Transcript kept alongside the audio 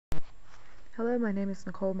Hello, my name is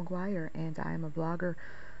Nicholl McGuire, and I am a blogger.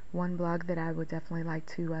 One blog that I would definitely like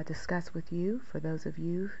to discuss with you, for those of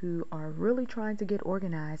you who are really trying to get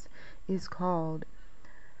organized, is called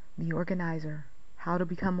The Organizer, How to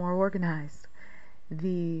Become More Organized.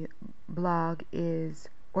 The blog is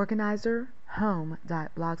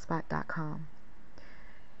organizerhome.blogspot.com.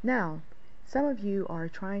 Now, some of you are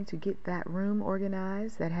trying to get that room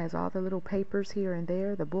organized that has all the little papers here and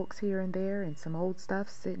there, the books here and there, and some old stuff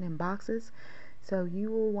sitting in boxes. So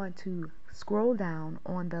you will want to scroll down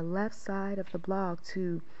on the left side of the blog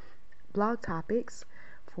to blog topics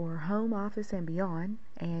for home, office, and beyond,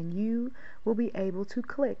 and you will be able to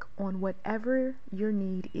click on whatever your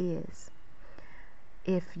need is.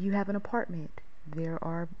 If you have an apartment, there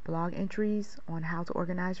are blog entries on how to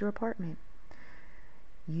organize your apartment.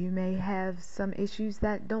 You may have some issues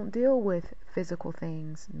that don't deal with physical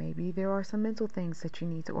things. Maybe there are some mental things that you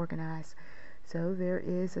need to organize. So there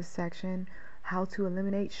is a section, how to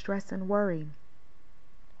eliminate stress and worry,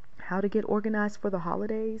 how to get organized for the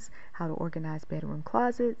holidays, how to organize bedroom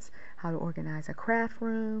closets, how to organize a craft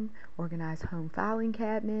room, organize home filing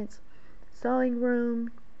cabinets, sewing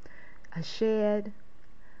room, a shed,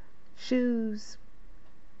 shoes,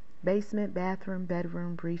 basement, bathroom,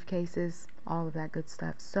 bedroom, briefcases, all of that good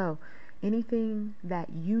stuff. So anything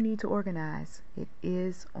that you need to organize, it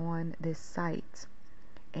is on this site,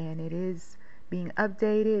 and it is being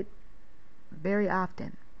updated very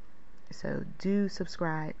often. So do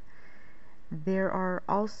subscribe. There are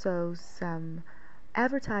also some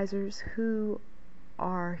advertisers who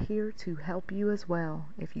are here to help you as well.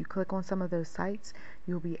 If you click on some of those sites,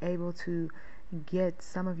 you'll be able to get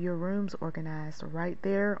some of your rooms organized right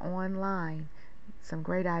there online. Some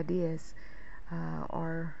great ideas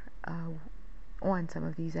are on some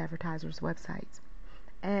of these advertisers' websites.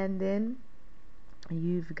 And then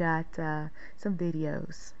you've got some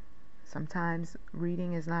videos. Sometimes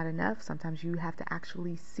reading is not enough. Sometimes you have to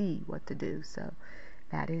actually see what to do. So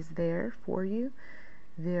that is there for you.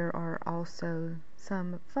 There are also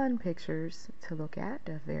some fun pictures to look at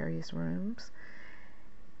of various rooms.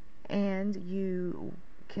 And you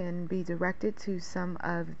can be directed to some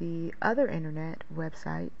of the other internet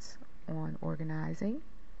websites on organizing.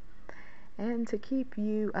 And to keep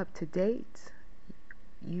you up to date,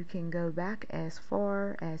 you can go back as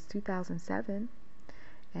far as 2007,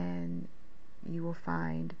 and you will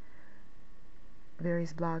find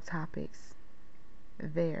various blog topics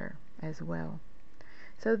there as well.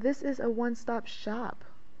 So this is a one-stop shop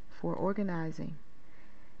for organizing.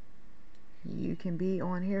 You can be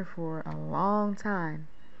on here for a long time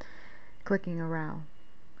clicking around.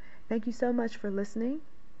 Thank you so much for listening,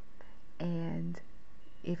 and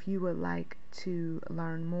if you would like to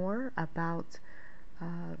learn more about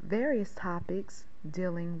various topics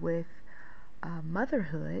dealing with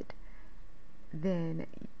motherhood, then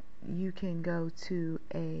you can go to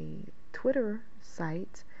a Twitter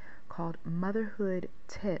site called Motherhood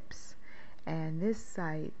Tips, and this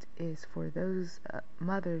site is for those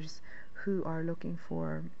mothers who are looking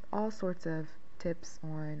for all sorts of tips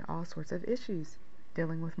on all sorts of issues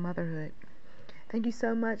dealing with motherhood. Thank you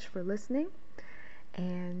so much for listening,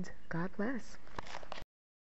 and God bless.